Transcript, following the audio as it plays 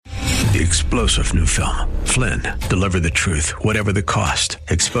The explosive new film, Flynn, deliver the truth, whatever the cost,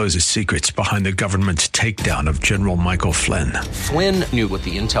 exposes secrets behind the government's takedown of General Michael Flynn. Flynn knew what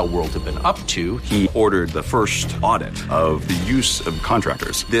the intel world had been up to. He ordered the first audit of the use of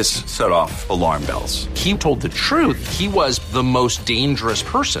contractors. This set off alarm bells. He told the truth. He was the most dangerous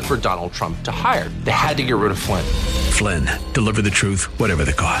person for Donald Trump to hire. They had to get rid of Flynn. Flynn, deliver the truth, whatever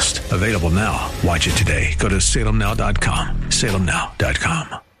the cost. Available now. Watch it today. Go to salemnow.com.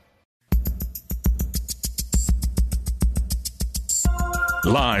 salemnow.com.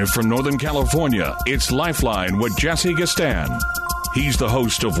 Live from Northern California, it's Lifeline with Jesse Gastan. He's the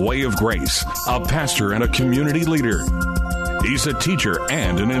host of Way of Grace, a pastor and a community leader. He's a teacher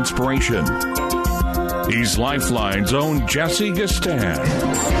and an inspiration. He's Lifeline's own Jesse Gastan.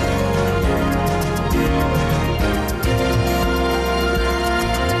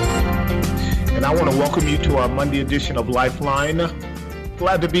 And I want to welcome you to our Monday edition of Lifeline.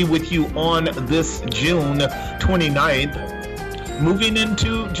 Glad to be with you on this June 29th. Moving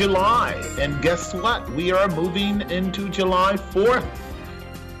into July, and guess what? We are moving into July 4th,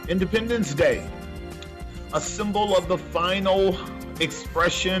 Independence Day, a symbol of the final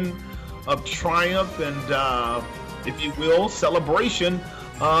expression of triumph and, if you will, celebration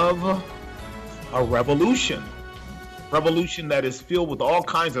of a revolution. Revolution that is filled with all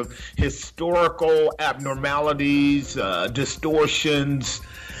kinds of historical abnormalities, distortions,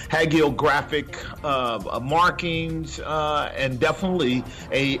 hagiographic markings, and definitely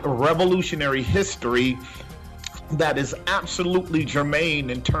a revolutionary history that is absolutely germane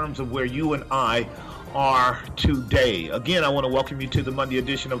in terms of where you and I are today. Again, I want to welcome you to the Monday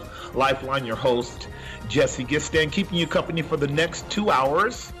edition of Lifeline, your host, Jesse Gastan, keeping you company for the next 2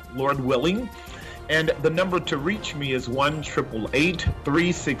 hours, Lord willing. And the number to reach me is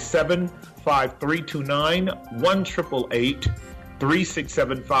 1-888-367-5329,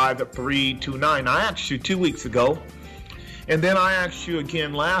 1-888-367-5329. I asked you 2 weeks ago, and then I asked you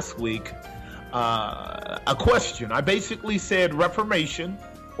again last week a question. I basically said Reformation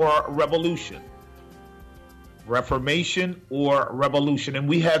or revolution. Reformation or revolution. And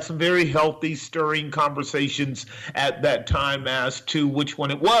we had some very healthy, stirring conversations at that time as to which one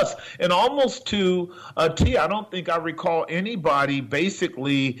it was. And almost to a T, I don't think I recall anybody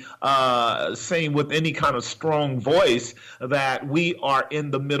basically saying with any kind of strong voice that we are in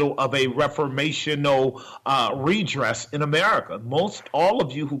the middle of a reformational redress in America. Most all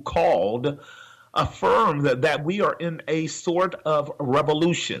of you who called affirmed that we are in a sort of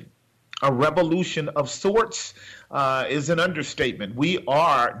revolution. A revolution of sorts is an understatement. We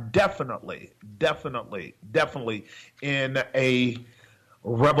are definitely in a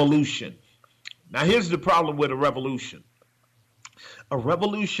revolution. Now, here's the problem with a revolution. A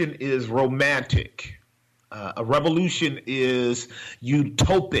revolution is romantic. A revolution is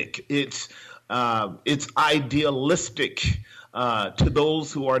utopic. It's idealistic. To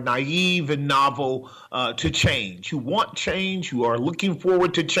those who are naive and novel to change, who want change, who are looking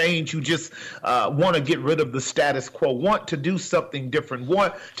forward to change, who just want to get rid of the status quo, want to do something different,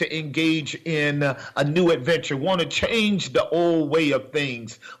 want to engage in a new adventure, want to change the old way of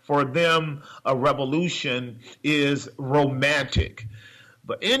things. For them, a revolution is romantic.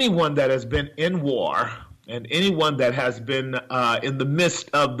 But anyone that has been in war and anyone that has been in the midst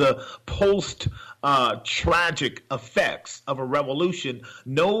of the tragic effects of a revolution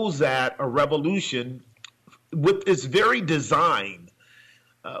knows that a revolution, with its very design,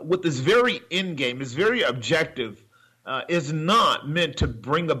 with its very end game, its very objective, is not meant to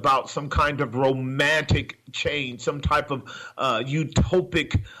bring about some kind of romantic change, some type of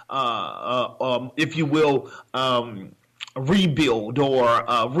utopic, if you will, rebuild or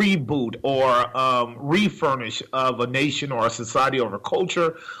reboot or refurnish of a nation or a society or a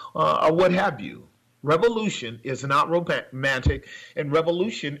culture or what have you. Revolution is not romantic, and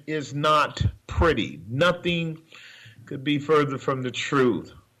revolution is not pretty. Nothing could be further from the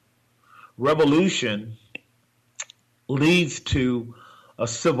truth. Revolution leads to a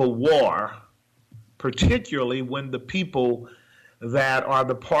civil war, particularly when the people that are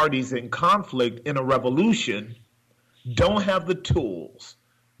the parties in conflict in a revolution don't have the tools,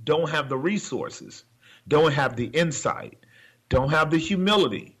 don't have the resources, don't have the insight, don't have the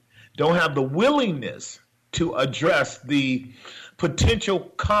humility, don't have the willingness to address the potential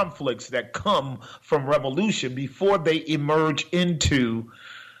conflicts that come from revolution before they emerge into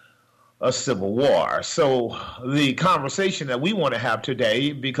a civil war. So the conversation that we want to have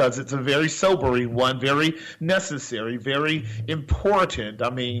today, because it's a very sobering one, very necessary, very important. I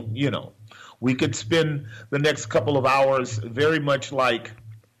mean, you know, we could spend the next couple of hours very much like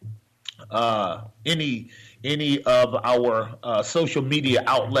any any of our social media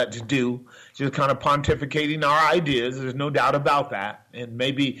outlets do, just kind of pontificating our ideas. There's no doubt about that. And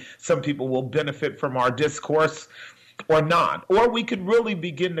maybe some people will benefit from our discourse or not. Or we could really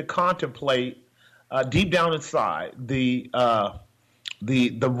begin to contemplate deep down inside the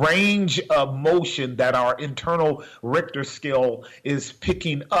range of motion that our internal Richter scale is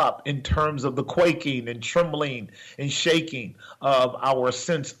picking up in terms of the quaking and trembling and shaking of our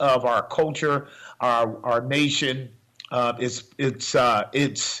sense of our culture, our nation, it's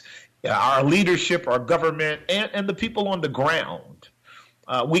our leadership, our government, and the people on the ground.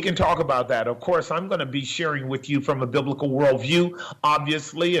 We can talk about that. Of course, I'm going to be sharing with you from a biblical worldview,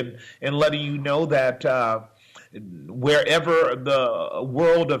 obviously, and letting you know that wherever the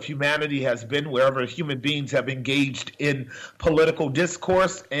world of humanity has been, wherever human beings have engaged in political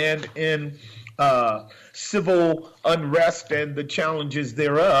discourse and in civil unrest and the challenges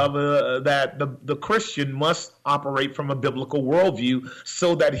thereof, that the Christian must operate from a biblical worldview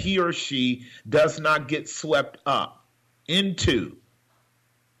so that he or she does not get swept up into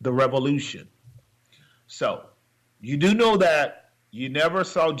the revolution. So, you do know that you never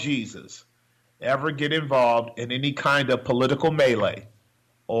saw Jesus ever get involved in any kind of political melee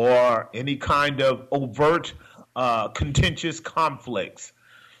or any kind of overt contentious conflicts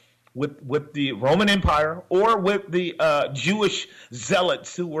with the Roman Empire or with the Jewish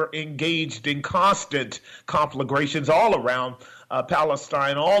zealots who were engaged in constant conflagrations all around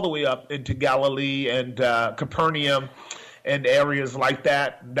Palestine, all the way up into Galilee and Capernaum and areas like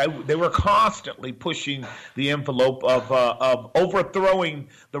that. They were constantly pushing the envelope of overthrowing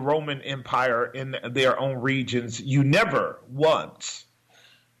the Roman Empire in their own regions. You never once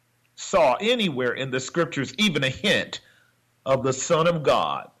saw anywhere in the scriptures even a hint of the Son of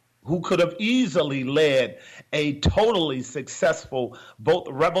God, who could have easily led a totally successful both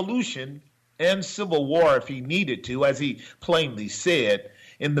revolution and civil war if he needed to, as he plainly said,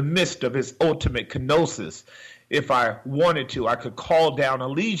 in the midst of his ultimate kenosis. If I wanted to, I could call down a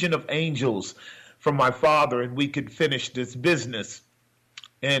legion of angels from my Father and we could finish this business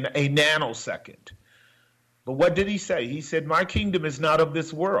in a nanosecond. But what did he say? He said, my kingdom is not of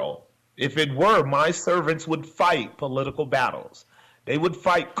this world. If it were, my servants would fight political battles. They would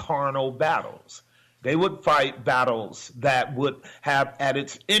fight carnal battles. They would fight battles that would have at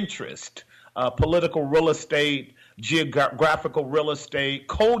its interest political real estate, geographical real estate,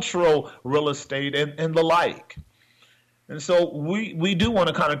 cultural real estate, and the like. And so we do want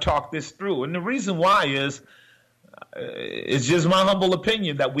to kind of talk this through. And the reason why is, it's just my humble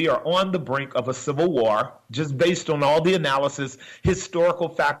opinion that we are on the brink of a civil war, just based on all the analysis, historical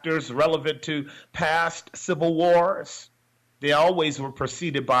factors relevant to past civil wars. They always were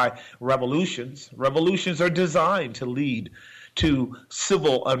preceded by revolutions. Revolutions are designed to lead to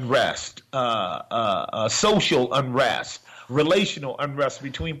civil unrest, social unrest, relational unrest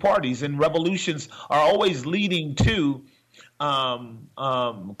between parties. And revolutions are always leading to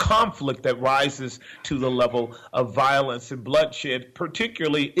conflict that rises to the level of violence and bloodshed,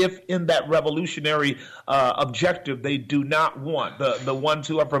 particularly if in that revolutionary objective they do not want the ones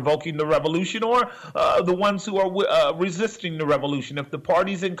who are provoking the revolution or the ones who are resisting the revolution. If the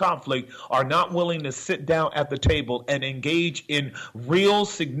parties in conflict are not willing to sit down at the table and engage in real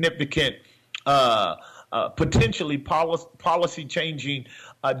significant potentially policy changing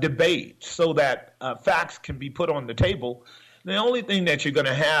debate so that facts can be put on the table, the only thing that you're going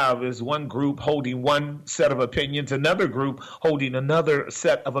to have is one group holding one set of opinions, another group holding another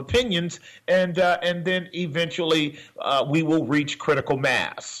set of opinions, and then eventually we will reach critical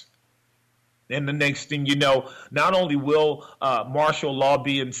mass. And the next thing you know, not only will martial law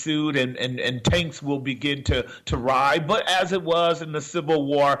be ensued and tanks will begin to ride, but as it was in the Civil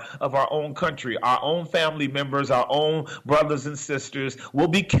War of our own country, our own family members, our own brothers and sisters will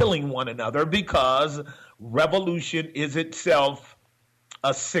be killing one another because revolution is itself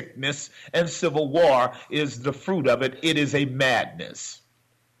a sickness and civil war is the fruit of it. It is a madness.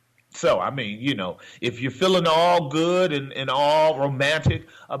 So, I mean, you know, if you're feeling all good and all romantic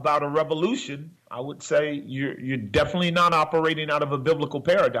about a revolution, I would say you're definitely not operating out of a biblical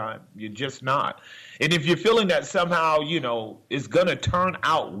paradigm. You're just not. And if you're feeling that somehow, you know, it's going to turn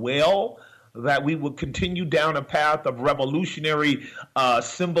out well, that we will continue down a path of revolutionary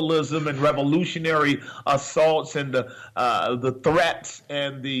symbolism and revolutionary assaults and the threats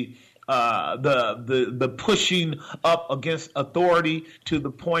and the pushing up against authority to the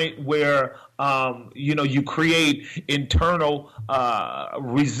point where you create internal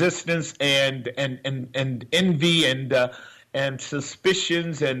resistance and envy and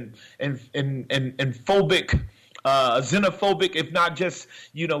suspicions and phobic xenophobic, if not just,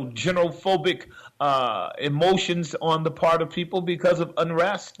 generophobic emotions on the part of people because of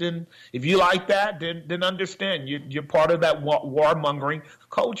unrest. And if you like that, then understand you're part of that warmongering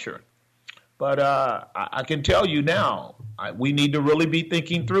culture. But I can tell you now, we need to really be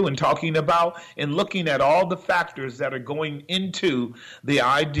thinking through and talking about and looking at all the factors that are going into the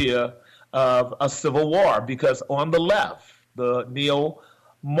idea of a civil war. Because on the left, the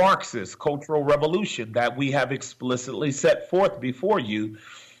neo-Marxist cultural revolution that we have explicitly set forth before you,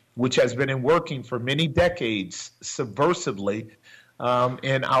 which has been working for many decades subversively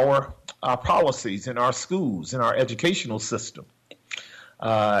in our policies, in our schools, in our educational system,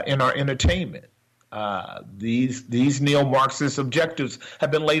 in our entertainment. These neo-Marxist objectives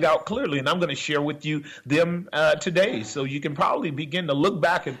have been laid out clearly, and I'm going to share with you them today, so you can probably begin to look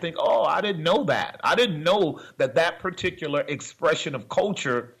back and think, oh, I didn't know that. I didn't know that particular expression of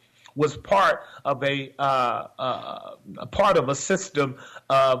culture was part of a system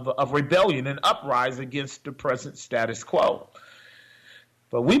of rebellion and uprising against the present status quo.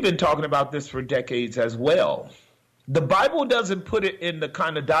 But we've been talking about this for decades as well. The Bible doesn't put it in the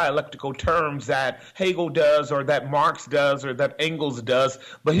kind of dialectical terms that Hegel does or that Marx does or that Engels does,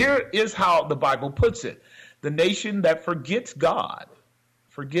 but here is how the Bible puts it. The nation that forgets God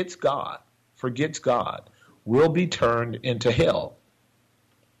will be turned into hell.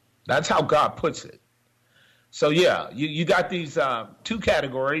 That's how God puts it. So yeah, you got these two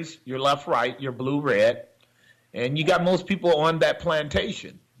categories, your left, right, your blue, red, and you got most people on that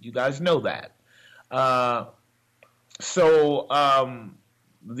plantation. You guys know that. So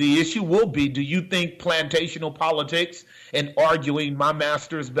the issue will be, do you think plantational politics and arguing my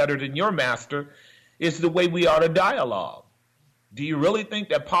master is better than your master is the way we ought to dialogue? Do you really think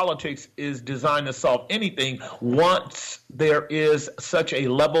that politics is designed to solve anything once there is such a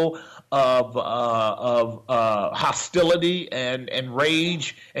level of hostility and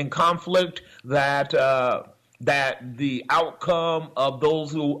rage and conflict that the outcome of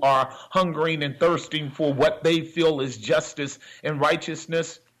those who are hungering and thirsting for what they feel is justice and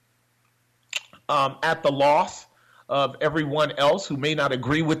righteousness at the loss of everyone else who may not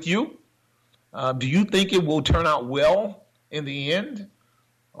agree with you? Do you think it will turn out well in the end?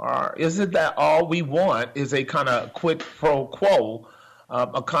 Or is it that all we want is a kind of quid pro quo,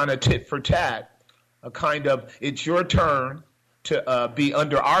 a kind of tit for tat, a kind of it's your turn to be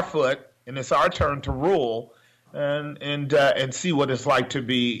under our foot and it's our turn to rule and see what it's like to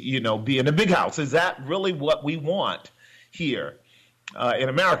be in a big house? Is that really what we want here in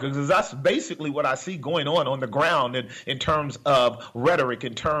America? Because that's basically what I see going on the ground in terms of rhetoric,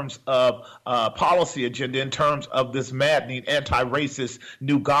 in terms of policy agenda, in terms of this maddening anti-racist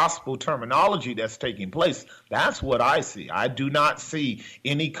new gospel terminology that's taking place. That's what I see. I do not see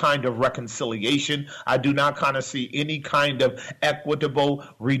any kind of reconciliation. I do not kind of see any kind of equitable,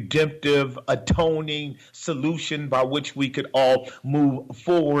 redemptive, atoning solution by which we could all move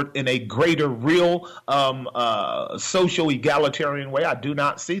forward in a greater, real, social egalitarian way. I do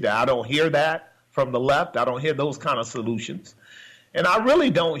not see that. I don't hear that from the left. I don't hear those kind of solutions. And I really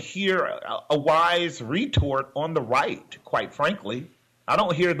don't hear a wise retort on the right, quite frankly. I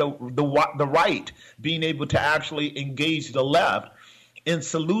don't hear the right being able to actually engage the left in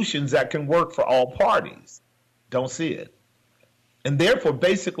solutions that can work for all parties. Don't see it. And therefore,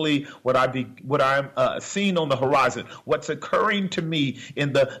 basically, what I'm seeing on the horizon, what's occurring to me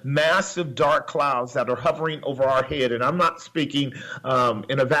in the massive dark clouds that are hovering over our head, and I'm not speaking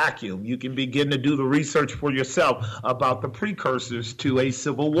in a vacuum. You can begin to do the research for yourself about the precursors to a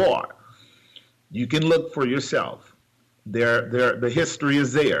civil war. You can look for yourself. The history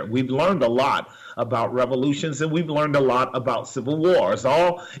is there. We've learned a lot about revolutions, and we've learned a lot about civil wars.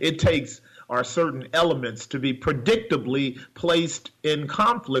 All it takes are certain elements to be predictably placed in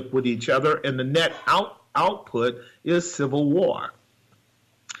conflict with each other, and the net output is civil war.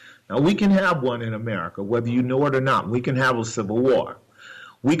 Now, we can have one in America, whether you know it or not. We can have a civil war.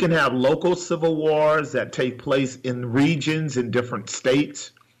 We can have local civil wars that take place in regions in different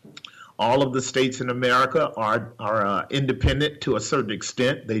states. All of the states in America are independent to a certain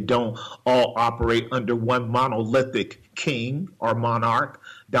extent. They don't all operate under one monolithic king or monarch.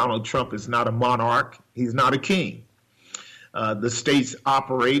 Donald Trump is not a monarch. He's not a king. The states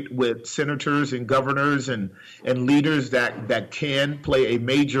operate with senators and governors and leaders that can play a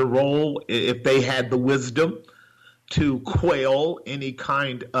major role if they had the wisdom to quell any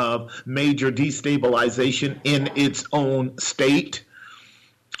kind of major destabilization in its own state.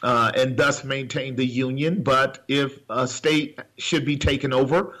 And thus maintain the union. But if a state should be taken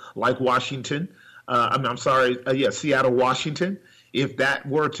over, like Washington, Seattle, Washington, if that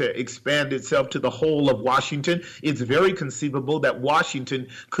were to expand itself to the whole of Washington, it's very conceivable that Washington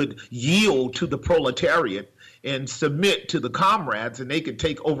could yield to the proletariat and submit to the comrades, and they could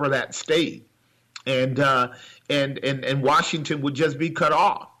take over that state. And Washington would just be cut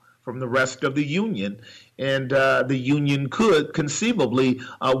off from the rest of the Union. And the Union could conceivably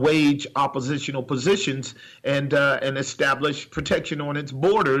wage oppositional positions and establish protection on its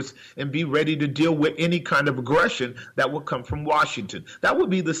borders and be ready to deal with any kind of aggression that would come from Washington. That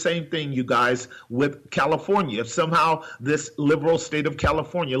would be the same thing, you guys, with California. If somehow this liberal state of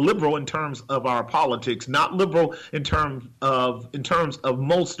California, liberal in terms of our politics, not liberal in terms of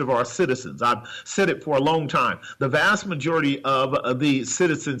most of our citizens. I've said it for a long time. The vast majority of the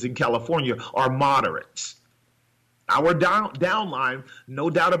citizens in California are moderates. Our downline, no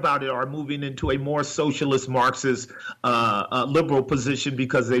doubt about it, are moving into a more socialist, Marxist, liberal position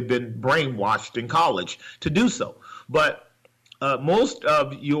because they've been brainwashed in college to do so. But most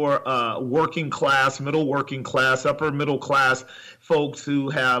of your working class, middle working class, upper middle class folks who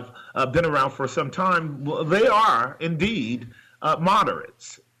have been around for some time, they are indeed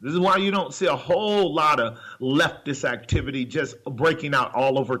moderates. This is why you don't see a whole lot of leftist activity just breaking out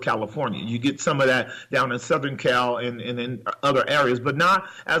all over California. You get some of that down in Southern Cal and in other areas, but not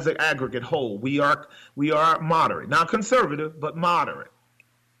as an aggregate whole. We are moderate, not conservative, but moderate.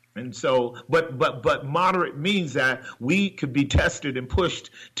 And so, but moderate means that we could be tested and pushed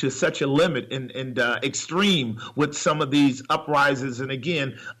to such a limit and extreme with some of these uprisings and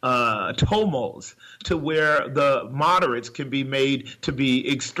again tumults to where the moderates can be made to be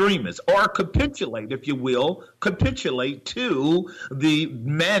extremists or capitulate, if you will, capitulate to the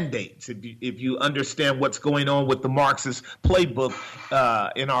mandates. If you understand what's going on with the Marxist playbook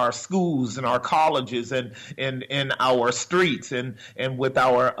in our schools and our colleges and in our streets and with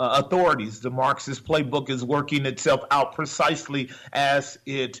our authorities. The Marxist playbook is working itself out precisely as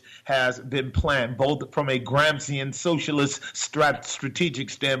it has been planned, both from a Gramscian socialist strategic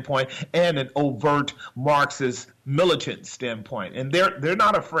standpoint and an overt Marxist militant standpoint. And they're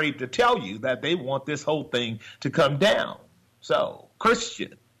not afraid to tell you that they want this whole thing to come down. So,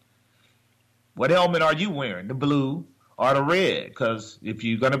 Christian, what helmet are you wearing? The blue or the red? Because if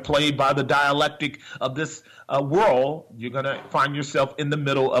you're going to play by the dialectic of this world, you're going to find yourself in the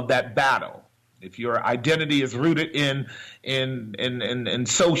middle of that battle. If your identity is rooted in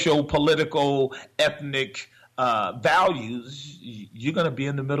social, political, ethnic values, you're going to be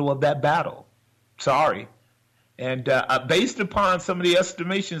in the middle of that battle. Sorry. And based upon some of the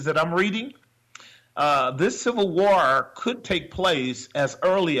estimations that I'm reading, this civil war could take place as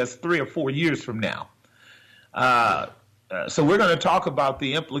early as 3 or 4 years from now. So we're going to talk about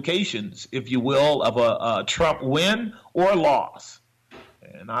the implications, if you will, of a Trump win or loss.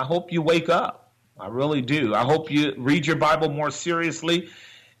 And I hope you wake up. I really do. I hope you read your Bible more seriously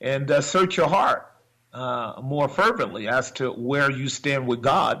and search your heart more fervently as to where you stand with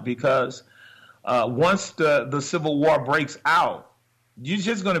God, because once the Civil War breaks out, you're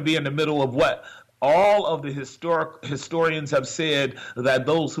just going to be in the middle of what all of the historians have said that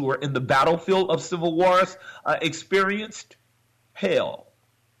those who were in the battlefield of civil wars experienced hell.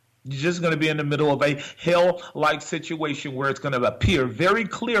 You're just going to be in the middle of a hell-like situation where it's going to appear very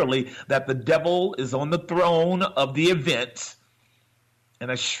clearly that the devil is on the throne of the events,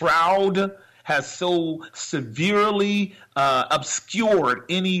 and a shroud has so severely obscured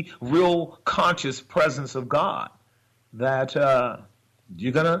any real conscious presence of God that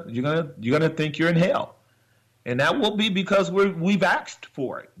you're gonna think you're in hell, and that will be because we've asked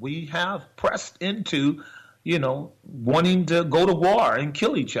for it. We have pressed into, wanting to go to war and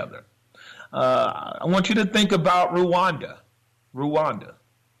kill each other. I want you to think about Rwanda,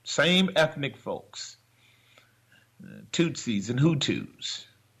 same ethnic folks, Tutsis and Hutus,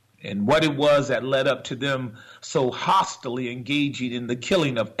 and what it was that led up to them so hostily engaging in the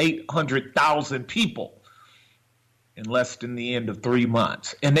killing of 800,000 people in less than the end of 3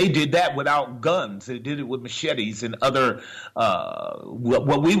 months. And they did that without guns. They did it with machetes and other,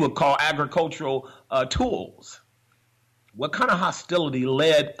 what we would call agricultural tools. What kind of hostility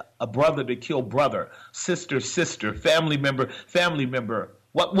led a brother to kill brother, sister, family member?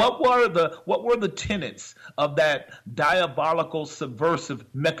 What were the tenets of that diabolical subversive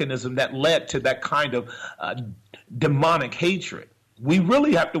mechanism that led to that kind of demonic hatred? We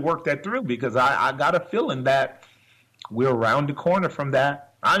really have to work that through, because I got a feeling that we're around the corner from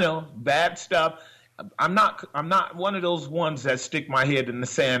that. I know, bad stuff. I'm not one of those ones that stick my head in the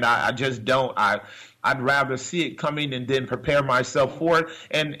sand. I just don't. I'd rather see it coming and then prepare myself for it.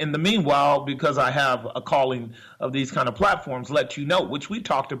 And in the meanwhile, because I have a calling of these kind of platforms, let you know, which we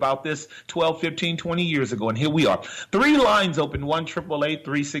talked about this 12, 15, 20 years ago. And here we are. 3 lines open,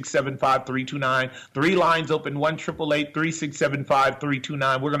 1-888-367-5329. 3 lines open,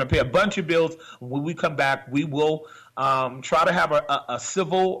 1-888-367-5329. We're going to pay a bunch of bills. When we come back, we will try to have a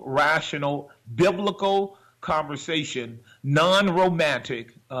civil, rational, biblical conversation,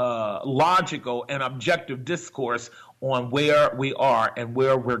 non-romantic, logical, and objective discourse on where we are and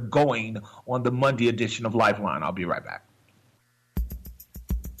where we're going on the Monday edition of Lifeline. I'll be right back.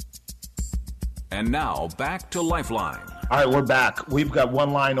 And now back to Lifeline. All right, we're back. We've got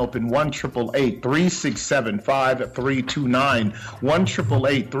one line open, 1-888-367-5329,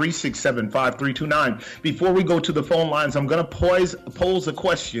 1-888-367-5329. Before we go to the phone lines, I'm going to pose a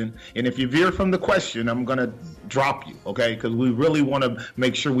question, and if you veer from the question, I'm going to drop you, okay? Because we really want to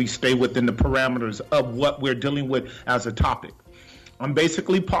make sure we stay within the parameters of what we're dealing with as a topic. I'm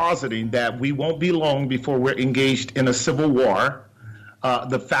basically positing that we won't be long before we're engaged in a civil war.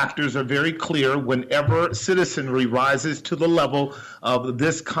 The factors are very clear. Whenever citizenry rises to the level of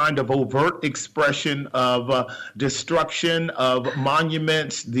this kind of overt expression of destruction of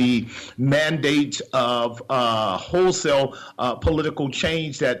monuments, the mandates of wholesale political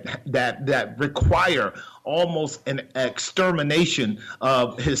change that require almost an extermination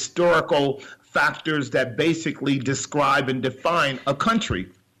of historical factors that basically describe and define a country.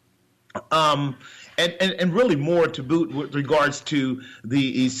 And really more to boot with regards to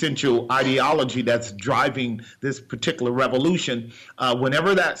the essential ideology that's driving this particular revolution.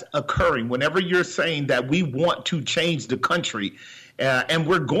 Whenever that's occurring, whenever you're saying that we want to change the country and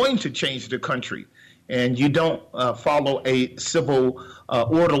we're going to change the country, and you don't follow a civil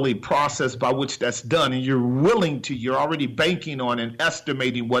orderly process by which that's done, and you're already banking on and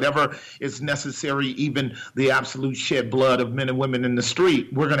estimating whatever is necessary, even the absolute shed blood of men and women in the street,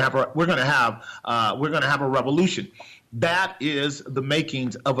 we're going to have a revolution. That is the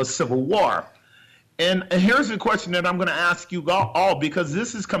makings of a civil war. And here's the question that I'm going to ask you all, because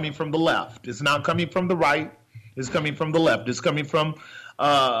this is coming from the left. It's not coming from the right. It's coming from the left. It's coming from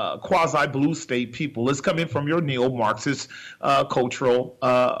quasi-blue state people. It's coming from your neo-Marxist cultural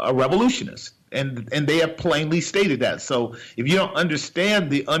revolutionists. And they have plainly stated that. So if you don't understand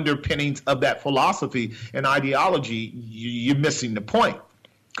the underpinnings of that philosophy and ideology, you're missing the point.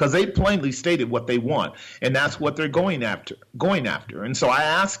 Because they plainly stated what they want. And that's what they're going after. And so I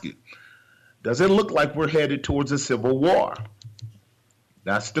ask you, does it look like we're headed towards a civil war?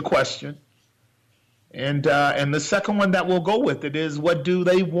 That's the question. And the second one that we'll go with it is, what do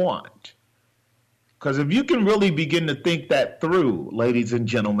they want? Because if you can really begin to think that through, ladies and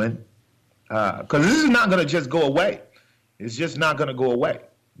gentlemen, because this is not going to just go away. It's just not going to go away.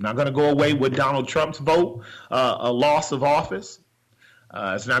 Not going to go away with Donald Trump's vote, a loss of office.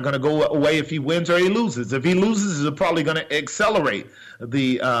 It's not going to go away if he wins or he loses. If he loses, it's probably going to accelerate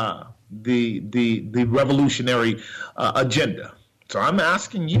the revolutionary agenda. So I'm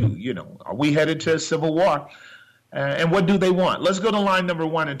asking you, are we headed to a civil war? And what do they want? Let's go to line number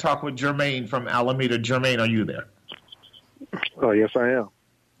 1 and talk with Jermaine from Alameda. Jermaine, are you there? Oh, yes, I am.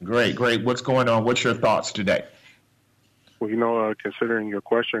 Great. What's going on? What's your thoughts today? Well, considering your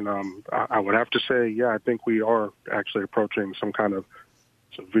question, I would have to say, yeah, I think we are actually approaching some kind of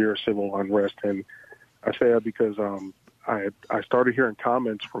severe civil unrest. And I say that because I started hearing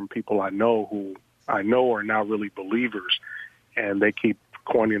comments from people I know who I know are now really believers, and they keep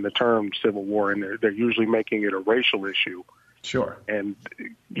coining the term civil war, and they're usually making it a racial issue. Sure. And,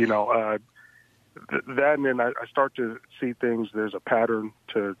 that, and then I start to see things. There's a pattern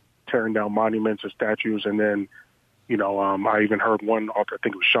to tearing down monuments and statues, and then, I even heard one author, I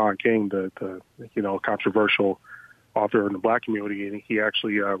think it was Sean King, the controversial author in the black community, and he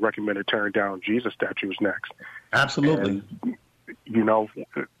actually recommended tearing down Jesus statues next. Absolutely. And,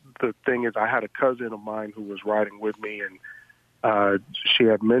 the thing is, I had a cousin of mine who was riding with me, and she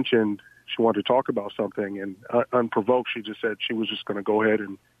had mentioned she wanted to talk about something, and unprovoked, she just said she was just going to go ahead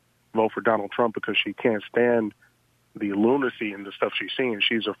and vote for Donald Trump because she can't stand the lunacy and the stuff she's seeing.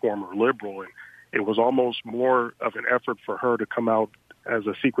 She's a former liberal, and it was almost more of an effort for her to come out as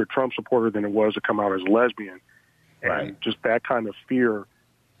a secret Trump supporter than it was to come out as a lesbian. Right. And just that kind of fear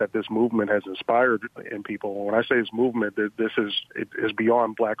that this movement has inspired in people. When I say this movement, it is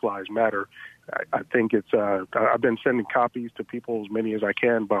beyond Black Lives Matter. I think it's. I've been sending copies to people, as many as I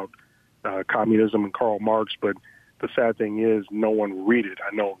can, about communism and Karl Marx. But the sad thing is, no one will read it.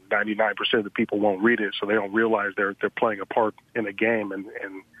 I know 99% of the people won't read it, so they don't realize they're playing a part in a game, and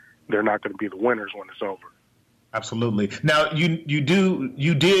they're not going to be the winners when it's over. Absolutely. Now, you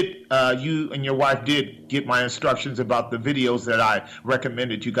and your wife did get my instructions about the videos that I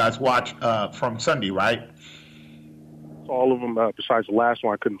recommended you guys watch from Sunday, right? All of them, besides the last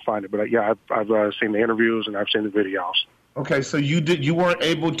one, I couldn't find it. But yeah, I've seen the interviews and I've seen the videos. Okay, so you weren't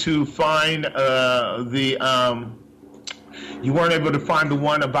able to find you weren't able to find the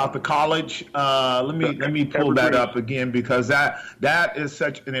one about the college. Let me pull that up again, because that is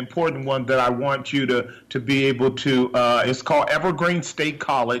such an important one that I want you to be able to. It's called Evergreen State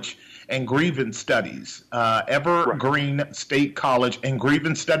College and Grievance Studies. Evergreen State College and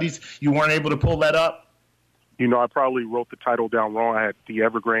Grievance Studies. You weren't able to pull that up? You know, I probably wrote the title down wrong. I had the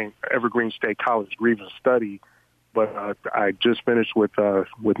Evergreen State College Grievance Study, but I just finished with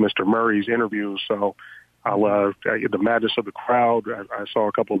Mr. Murray's interview, so the Madness of the Crowd, I saw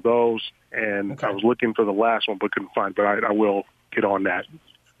a couple of those, and I was looking for the last one but couldn't find it, but I will get on that.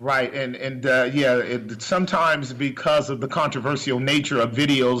 Right, and sometimes because of the controversial nature of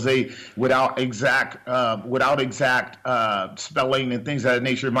videos, they without exact spelling and things of that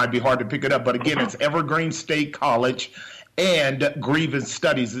nature, it might be hard to pick it up. But again, it's Evergreen State College and Grievance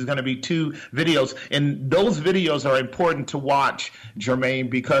Studies. There's going to be 2 videos, and those videos are important to watch, Jermaine,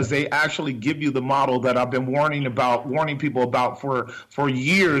 because they actually give you the model that I've been warning people about for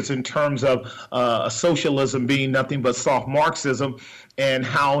years, in terms of socialism being nothing but soft Marxism, and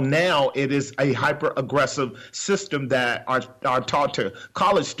how now it is a hyper-aggressive system that are taught to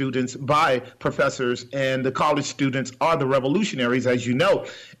college students by professors, and the college students are the revolutionaries, as you know,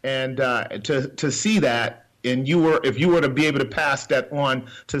 and to see that. And if you were to be able to pass that on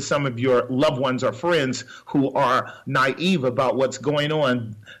to some of your loved ones or friends who are naive about what's going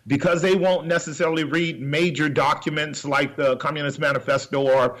on, because they won't necessarily read major documents like the Communist Manifesto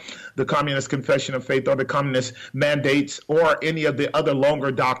or the Communist Confession of Faith or the Communist Mandates or any of the other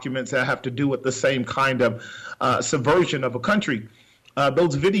longer documents that have to do with the same kind of subversion of a country.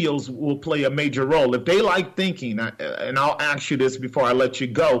 Those videos will play a major role. If they like thinking, and I'll ask you this before I let you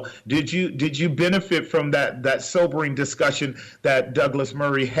go, did you benefit from that sobering discussion that Douglas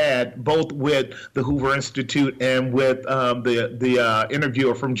Murray had, both with the Hoover Institute and with the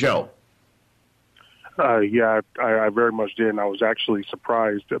interviewer from Joe? Yeah, I very much did, and I was actually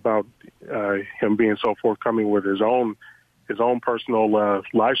surprised about him being so forthcoming with his own personal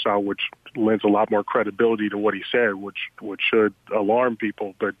lifestyle, which lends a lot more credibility to what he said, which should alarm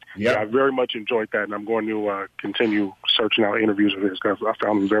people. But yeah, I very much enjoyed that, and I'm going to continue searching out interviews of his because I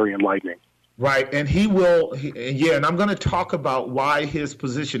found them very enlightening. Right, and and I'm going to talk about why his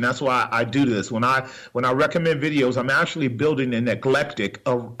position. That's why I do this. When I recommend videos, I'm actually building an eclectic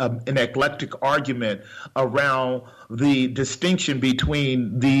argument around the distinction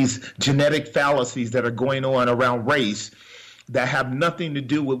between these genetic fallacies that are going on around race, that have nothing to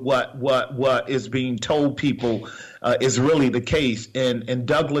do with what is being told people is really the case. And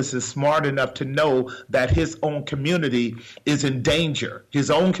Douglas is smart enough to know that his own community is in danger. His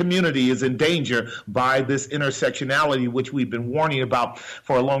own community is in danger by this intersectionality, which we've been warning about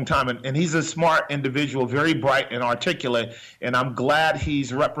for a long time. And he's a smart individual, very bright and articulate. And I'm glad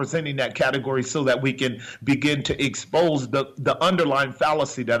he's representing that category so that we can begin to expose the underlying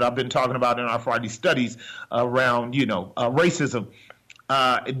fallacy that I've been talking about in our Friday studies around, racism.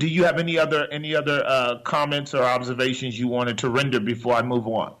 Do you have any other comments or observations you wanted to render before I move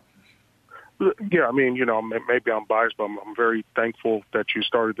on? Yeah, I mean, maybe I'm biased, but I'm very thankful that you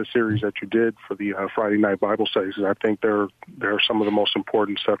started the series that you did for the Friday night Bible studies. I think they're some of the most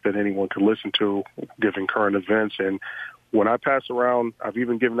important stuff that anyone can listen to, given current events. And when I pass around, I've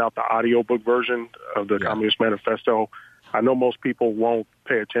even given out the audiobook version of the Communist Manifesto. I know most people won't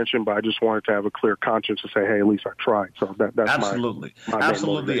pay attention, but I just wanted to have a clear conscience to say, hey, at least I tried. So that's absolutely.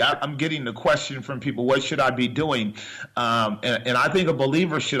 Absolutely. I'm getting the question from people, what should I be doing? And I think a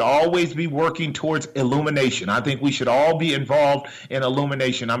believer should always be working towards illumination. I think we should all be involved in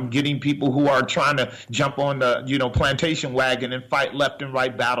illumination. I'm getting people who are trying to jump on the, plantation wagon and fight left and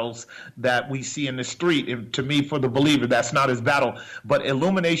right battles that we see in the street. And to me, for the believer, that's not his battle. But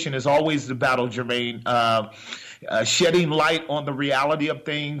illumination is always the battle, Jermaine. Shedding light on the reality of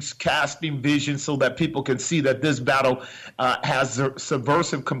things, casting vision so that people can see that this battle has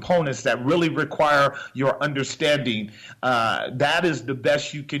subversive components that really require your understanding. That is the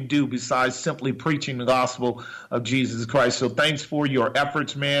best you can do besides simply preaching the gospel of Jesus Christ. So thanks for your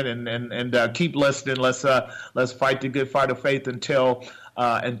efforts, man, and keep listening. Let's fight the good fight of faith until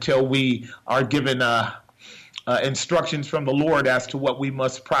we are given instructions from the Lord as to what we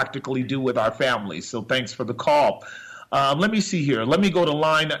must practically do with our families. So thanks for the call. Let me see here. Let me go to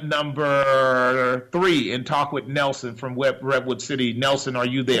line number 3 and talk with Nelson from Redwood City. Nelson, are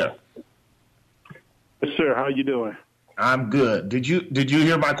you there? Yes, sir. How you doing? I'm good. Did you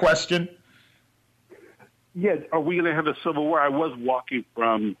hear my question? Yeah. Are we going to have a civil war? I was walking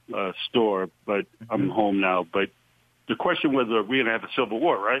from a store, but I'm home now. But the question was, are we going to have a civil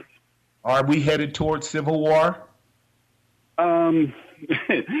war, right? Are we headed towards civil war? I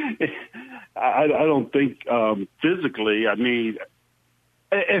don't think physically. I mean,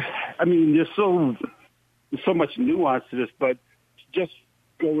 there's so much nuance to this, but just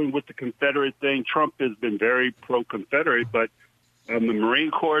going with the Confederate thing, Trump has been very pro-Confederate, but the Marine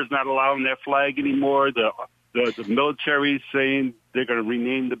Corps is not allowing that flag anymore. The military is saying they're going to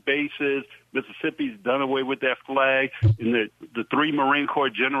rename the bases. Mississippi's done away with that flag. And the 3 Marine Corps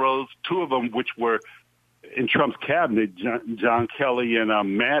generals, 2 of them, which were in Trump's cabinet, John Kelly and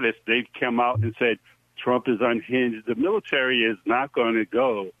Mattis, they've come out and said Trump is unhinged. The military is not going to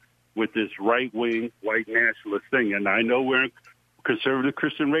go with this right-wing white nationalist thing. And I know we're in conservative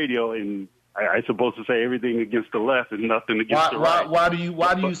Christian radio, and I'm supposed to say everything against the left and nothing against the right. Why do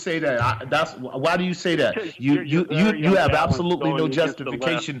you say that? Why do you say that? You have absolutely no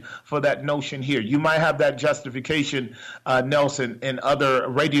justification for that notion here. You might have that justification, Nelson, in other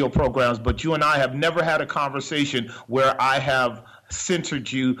radio programs, but you and I have never had a conversation where I have censored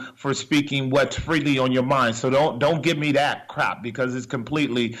you for speaking what's freely on your mind. So don't give me that crap, because it's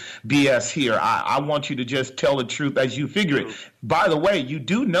completely BS here. I want you to just tell the truth as you figure it. By the way, you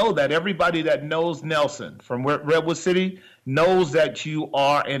do know that everybody that knows Nelson from Redwood City knows that you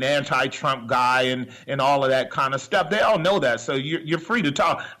are an anti-Trump guy and all of that kind of stuff. They all know that. So you're free to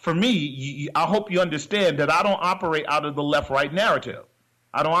talk. For me, I hope you understand that I don't operate out of the left-right narrative.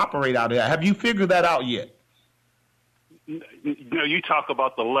 I don't operate out of that. Have you figured that out yet? You talk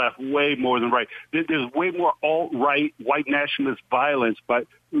about the left way more than right. There's way more alt-right, white nationalist violence by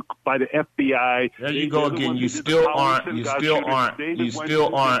the FBI. There you go again. You still aren't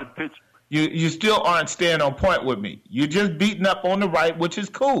staying on point with me. You're just beating up on the right, which is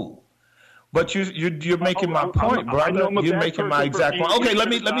cool. But you're making my point, brother. You're making my exact point. Okay, let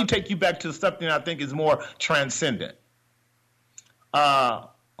me take you back to something I think is more transcendent.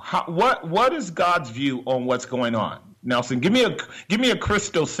 What is God's view on what's going on? Nelson, give me a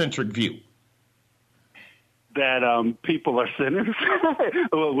Christocentric view. That people are sinners.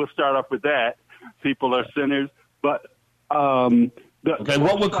 We'll start off with that. People are sinners, but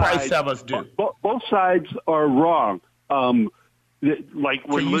what would Christ have us do? Both sides are wrong. Like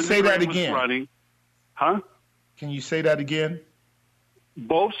when Can you say that again? Running, huh? Can you say that again?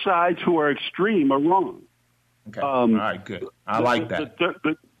 Both sides who are extreme are wrong. Okay. All right, good. I like that.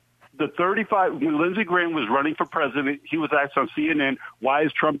 The 35, when Lindsey Graham was running for president, he was asked on CNN, why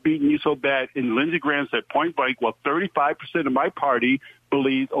is Trump beating you so bad? And Lindsey Graham said point blank, well, 35% of my party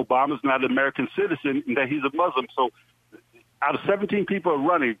believes Obama's not an American citizen and that he's a Muslim. So out of 17 people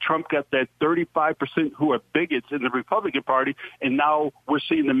running, Trump got that 35% who are bigots in the Republican Party. And now we're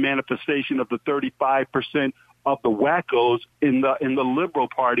seeing the manifestation of the 35% of the wackos in the Liberal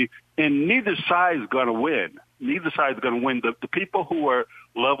Party. And neither side is going to win. Neither side is going to win. The people who are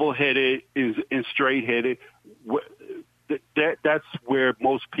level-headed and straight-headed, that's where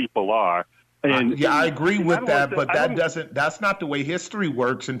most people are. And I agree with that, but that's not the way history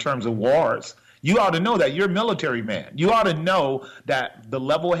works in terms of wars. You ought to know that. You're a military man. You ought to know that the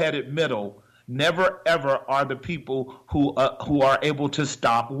level-headed middle never, ever are the people who are able to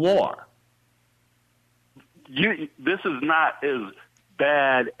stop war. This is not as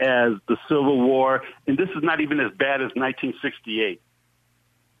bad as the Civil War, and this is not even as bad as 1968.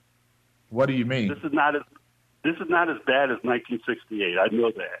 What do you mean? This is not as bad as 1968. I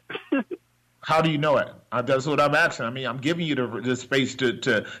know that. How do you know it? That's what I'm asking. I mean, I'm giving you the space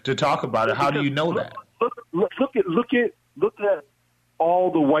to talk about it. How do you know that? Look at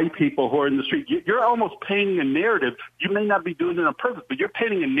all the white people who are in the street. You're almost painting a narrative. You may not be doing it on purpose, but you're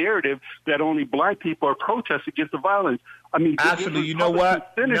painting a narrative that only black people are protesting against the violence. I mean, actually, you know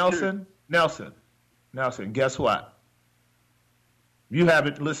what, Nelson, guess what? You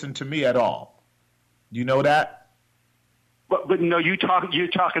haven't listened to me at all. You know that? But no, you're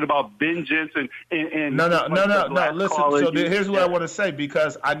talking about vengeance and no. Listen, so here's what I want to say,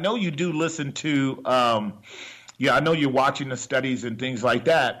 because I know you do listen to. I know you're watching the studies and things like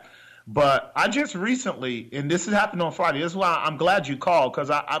that. But I just recently, and this has happened on Friday. This is why I'm glad you called,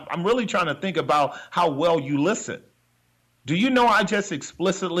 because I'm really trying to think about how well you listen. Do you know I just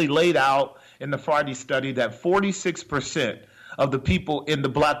explicitly laid out in the Friday study that 46% of the people in the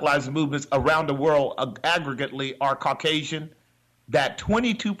Black Lives Movements around the world aggregately are Caucasian? that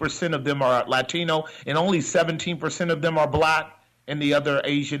 22% of them are Latino and only 17% of them are black and the other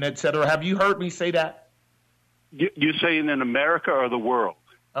Asian, et cetera? Have you heard me say that? You saying in America or the world?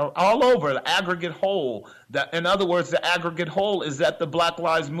 All over, the aggregate whole. In other words, the aggregate whole is that the Black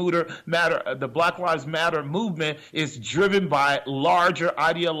Lives Matter movement is driven by larger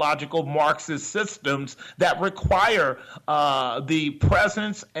ideological Marxist systems that require the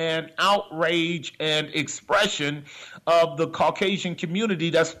presence and outrage and expression of the Caucasian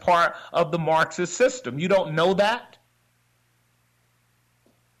community that's part of the Marxist system. You don't know that?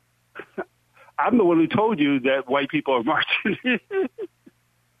 I'm the one who told you that white people are marching.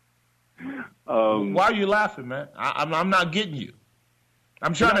 Why are you laughing, man? I'm not getting you.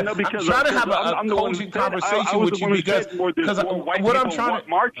 I'm trying to have a coaching conversation with you because what I'm trying to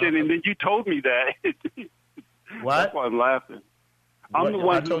marching, and then you told me that. What? That's why I'm laughing. I'm the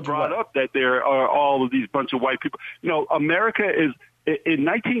one who brought up that there are all of these bunch of white people. America is when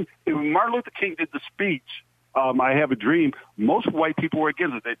Martin Luther King did the speech. I have a dream. Most white people were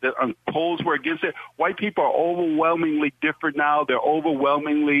against it. The polls were against it. White people are overwhelmingly different now. They're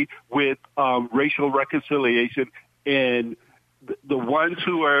overwhelmingly with racial reconciliation. And the ones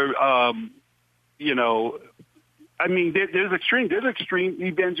who are, there's extreme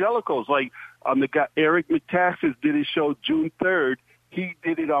evangelicals. Like the guy Eric Metaxas did his show June 3rd. He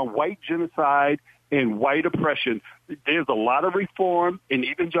did it on white genocide and white oppression. There's a lot of reform and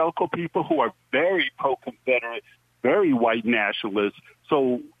evangelical people who are very pro-Confederate, very white nationalists.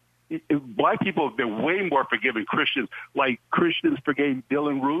 So black people have been way more forgiving Christians. Like Christians forgave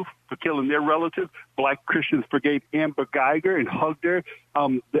Dylan Roof for killing their relative. Black Christians forgave Amber Geiger and hugged her.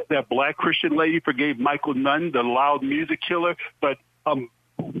 That black Christian lady forgave Michael Nunn, the loud music killer. But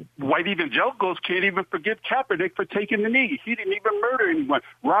white evangelicals can't even forgive Kaepernick for taking the knee. He didn't even murder anyone.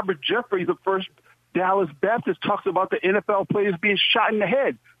 Robert Jeffrey, the first Dallas Baptist, talks about the NFL players being shot in the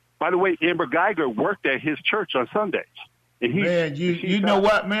head. By the way, Amber Geiger worked at his church on Sundays. And you know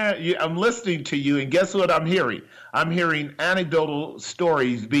what, man? I'm listening to you, and guess what I'm hearing? I'm hearing anecdotal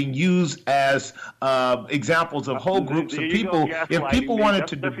stories being used as examples of whole groups of people. If people wanted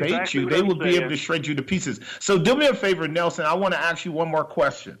to debate you, they would be able to shred you to pieces. So do me a favor, Nelson. I want to ask you one more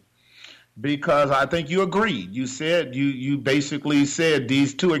question, because I think you agreed. You said you basically said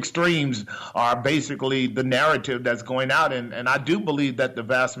these two extremes are basically the narrative that's going out, and I do believe that the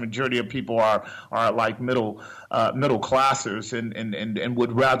vast majority of people are like middle classers and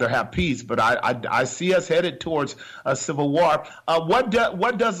would rather have peace. But I see us headed towards a civil war. What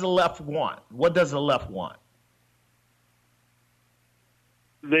does the left want? What does the left want?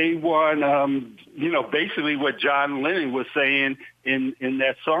 They want, basically what John Lennon was saying in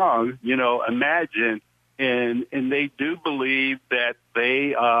that song, Imagine. And they do believe that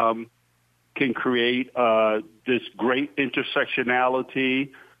they can create this great intersectionality.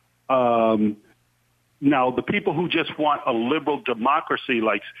 Now, the people who just want a liberal democracy,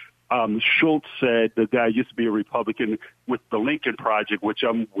 like Schultz said, the guy used to be a Republican with the Lincoln Project, which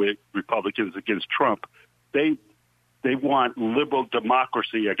I'm with Republicans against Trump, they want liberal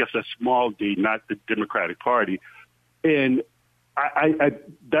democracy. I guess that's small d, not the Democratic Party. And I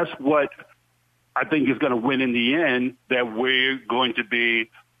that's what I think is going to win in the end, that we're going to be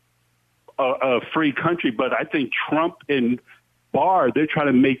a free country. But I think Trump and Barr, they're trying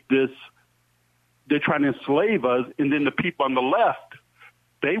to make this, they're trying to enslave us. And then the people on the left,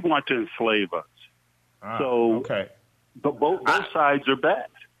 they want to enslave us. Okay. But both sides are bad.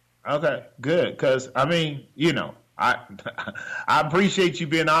 Okay, good. Because, I appreciate you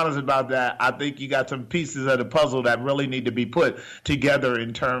being honest about that. I think you got some pieces of the puzzle that really need to be put together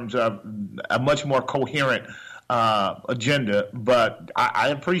in terms of a much more coherent agenda. But I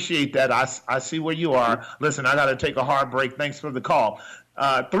appreciate that. I see where you are. Listen, I got to take a hard break. Thanks for the call.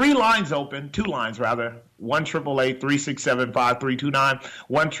 2 lines open, 1-888-367-5329,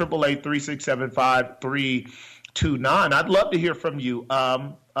 1-888-367-5329. I'd love to hear from you.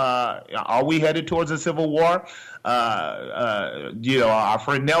 Are we headed towards a civil war? Our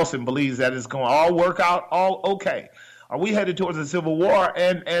friend Nelson believes that it's going to all work out all okay. Are we headed towards a civil war?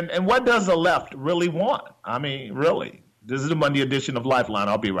 And what does the left really want? I mean, really. This is the Monday edition of Lifeline.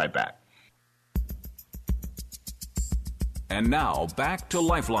 I'll be right back. And now back to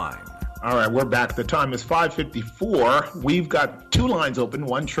Lifeline. All right, we're back. The time is 5:54. We've got 2 lines open,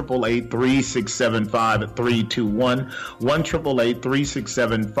 1-888-367-5321,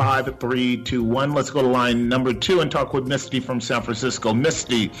 1-888-367-5321. Let's go to line number 2 and talk with Misty from San Francisco.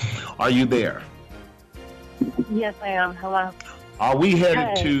 Misty, are you there? Yes, I am. Hello. Are we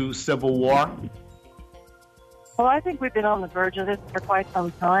headed to civil war? Well, I think we've been on the verge of this for quite some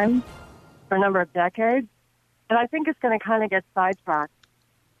time, for a number of decades. And I think it's going to kind of get sidetracked.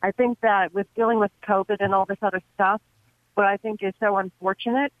 I think that with dealing with COVID and all this other stuff, what I think is so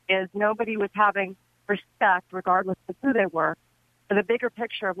unfortunate is nobody was having respect, regardless of who they were, for the bigger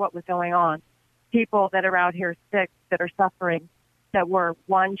picture of what was going on. People that are out here sick, that are suffering, that were,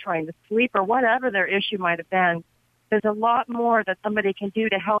 one, trying to sleep or whatever their issue might have been. There's a lot more that somebody can do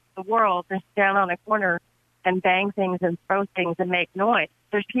to help the world than stand on a corner and bang things and throw things and make noise.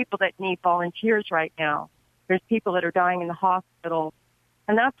 There's people that need volunteers right now. There's people that are dying in the hospital.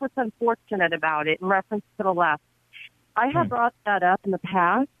 And that's what's unfortunate about it in reference to the left. I have brought that up in the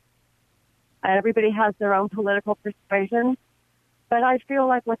past. Everybody has their own political persuasion. But I feel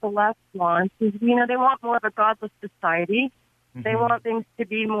like what the left wants is, they want more of a godless society. Mm-hmm. They want things to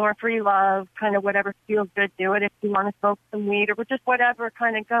be more free love, kind of whatever feels good, do it. If you want to smoke some weed or just whatever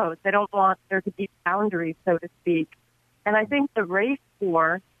kind of goes. They don't want there to be boundaries, so to speak. And I think the race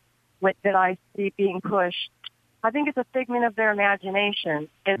war that I see being pushed, I think it's a figment of their imagination.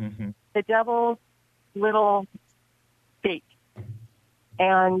 It's the devil's little bait.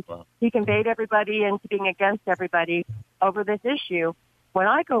 And he can bait everybody into being against everybody over this issue. When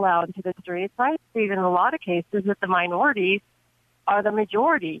I go out into the streets, I see in a lot of cases that the minorities are the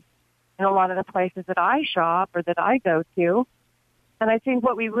majority in a lot of the places that I shop or that I go to. And I think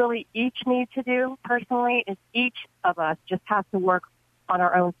what we really each need to do personally is each of us just has to work on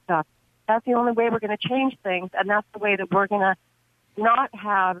our own stuff. That's the only way we're going to change things, and that's the way that we're going to not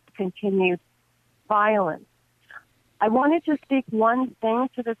have continued violence. I wanted to speak one thing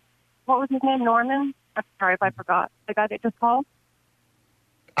to this, what was his name, Norman? I'm sorry if I forgot. The guy that just called?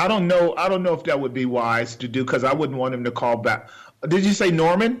 I don't know if that would be wise to do because I wouldn't want him to call back. Did you say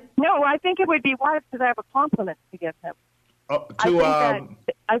Norman? No, I think it would be wise because I have a compliment to give him. I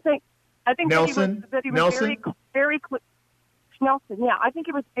think Nelson? That he was Nelson? very clear. Nelson, yeah. I think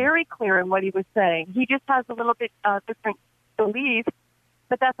it was very clear in what he was saying. He just has a little bit different beliefs,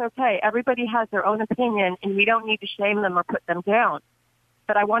 but that's okay. Everybody has their own opinion, and we don't need to shame them or put them down.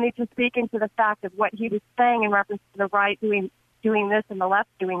 But I wanted to speak into the fact of what he was saying in reference to the right doing this and the left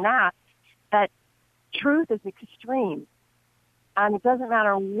doing that, that truth is extreme. And it doesn't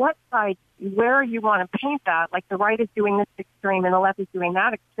matter what side, where you want to paint that, like the right is doing this extreme and the left is doing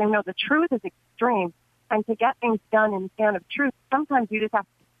that extreme. No, the truth is extreme. And to get things done in the stand of truth, sometimes you just have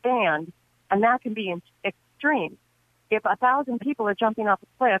to stand, and that can be extreme. If 1,000 people are jumping off a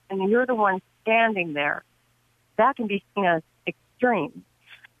cliff and you're the one standing there, that can be seen as extreme.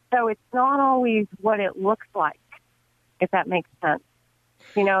 So it's not always what it looks like, if that makes sense.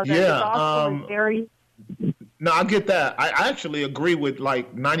 The gospel is very... No, I get that. I actually agree with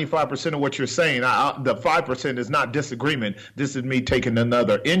like 95% of what you're saying. The 5% is not disagreement. This is me taking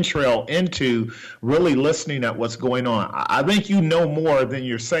another entrail into really listening at what's going on. I think you know more than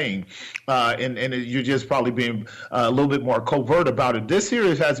you're saying, and you're just probably being a little bit more covert about it. This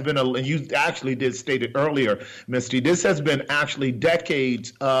here has been, and you actually did state it earlier, Misty, this has been actually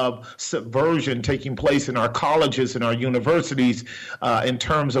decades of subversion taking place in our colleges and our universities in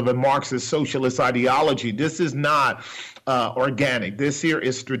terms of a Marxist socialist ideology. This is not organic. This here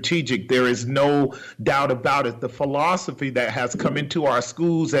is strategic. There is no doubt about it. The philosophy that has come into our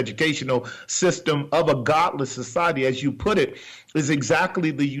schools, educational system of a godless society, as you put it, is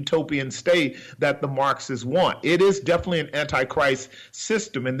exactly the utopian state that the Marxists want. It is definitely an antichrist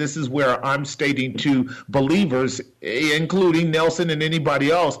system, and this is where I'm stating to believers, including Nelson and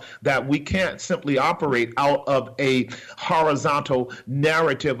anybody else, that we can't simply operate out of a horizontal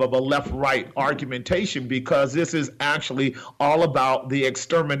narrative of a left-right argumentation, because this is actually all about the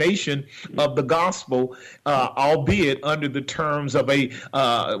extermination of the gospel, albeit under the terms of a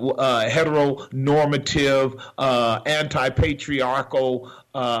heteronormative, anti-patriarchal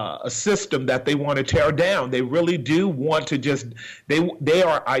system that they want to tear down. They really do want to they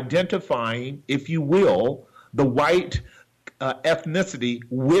are identifying, if you will, the white ethnicity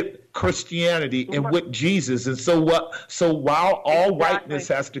with Christianity and with Jesus. And so while all whiteness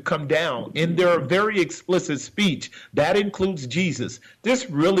has to come down in their very explicit speech, that includes Jesus. This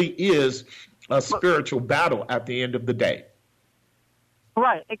really is a spiritual battle at the end of the day.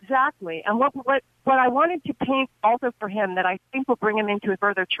 Right, exactly. And what I wanted to paint also for him that I think will bring him into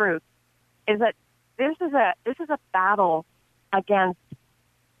further truth is that this is a battle against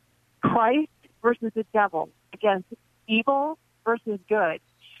Christ versus the devil, against evil versus good.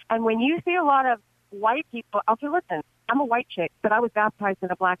 And when you see a lot of white people, okay, listen, I'm a white chick, but I was baptized in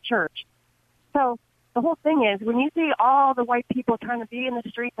a black church. So the whole thing is, when you see all the white people trying to be in the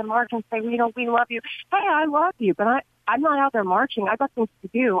streets and march and say, we love you. Hey, I love you, but I'm not out there marching. I've got things to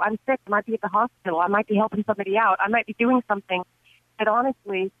do. I'm sick. I might be at the hospital. I might be helping somebody out. I might be doing something that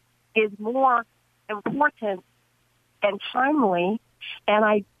honestly is more important and timely. And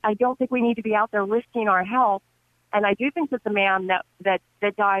I don't think we need to be out there risking our health. And I do think that the man that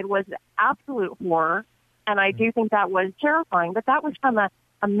died was absolute horror. And I do think that was terrifying. But that was from a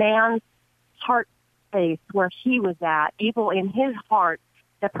man's heart space where he was at, evil in his heart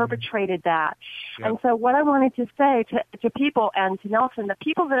that perpetrated that. Yep. And so what I wanted to say to people and to Nelson, the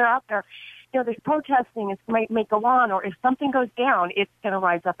people that are out there, there's protesting, it may go on, or if something goes down, it's going to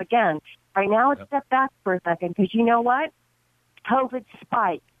rise up again. Right now, it's step back for a second, because you know what? COVID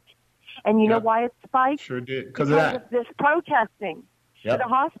spiked. And you know why it spiked? Sure did. Because of this protesting. Yep. So the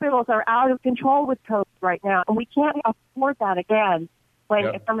hospitals are out of control with COVID right now, and we can't afford that again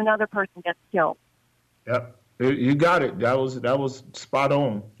if another person gets killed. Yep. You got it. That was spot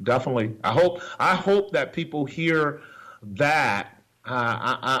on. Definitely. I hope that people hear that.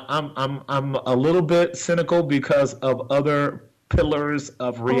 I'm a little bit cynical because of other pillars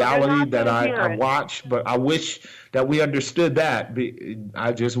of reality that I watch, but I wish that we understood that.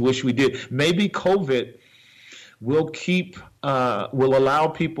 I just wish we did. Maybe COVID will allow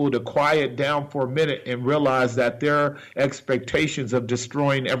people to quiet down for a minute and realize that their expectations of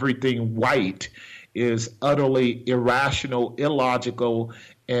destroying everything white is utterly irrational, illogical,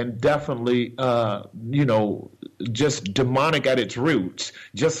 and definitely, just demonic at its roots,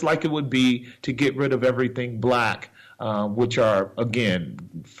 just like it would be to get rid of everything black, which are, again,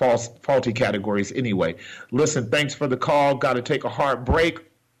 faulty categories anyway. Listen, thanks for the call. Got to take a hard break.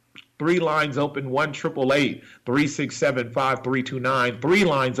 3 lines open, 1-888-367-5329. 3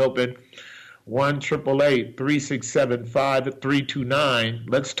 lines open, 1-888-367-5329.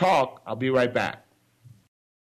 Let's talk. I'll be right back.